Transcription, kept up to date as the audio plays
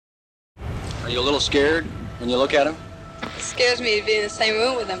Are you a little scared when you look at him? It scares me to be in the same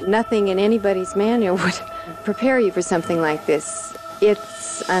room with him. Nothing in anybody's manual would prepare you for something like this.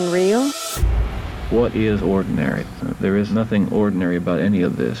 It's unreal. What is ordinary? There is nothing ordinary about any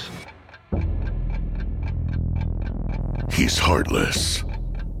of this. He's heartless,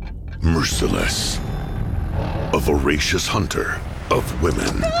 merciless, a voracious hunter of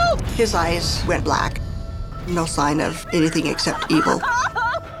women. His eyes went black. No sign of anything except evil.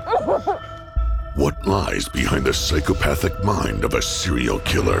 What lies behind the psychopathic mind of a serial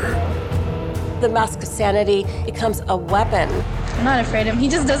killer? The mask of sanity becomes a weapon. I'm not afraid of him. He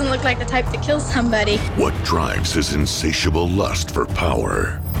just doesn't look like the type to kill somebody. What drives his insatiable lust for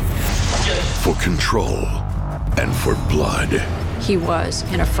power, for control, and for blood? He was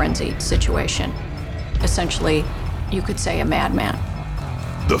in a frenzied situation. Essentially, you could say a madman.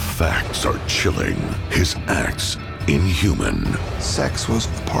 The facts are chilling, his acts inhuman. Sex was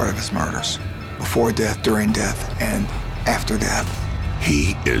a part of his murders. Before death, during death, and after death.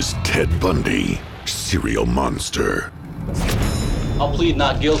 He is Ted Bundy, serial monster. I'll plead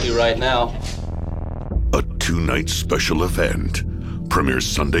not guilty right now. A 2-night special event premieres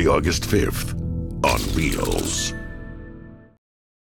Sunday, August 5th on REELZ.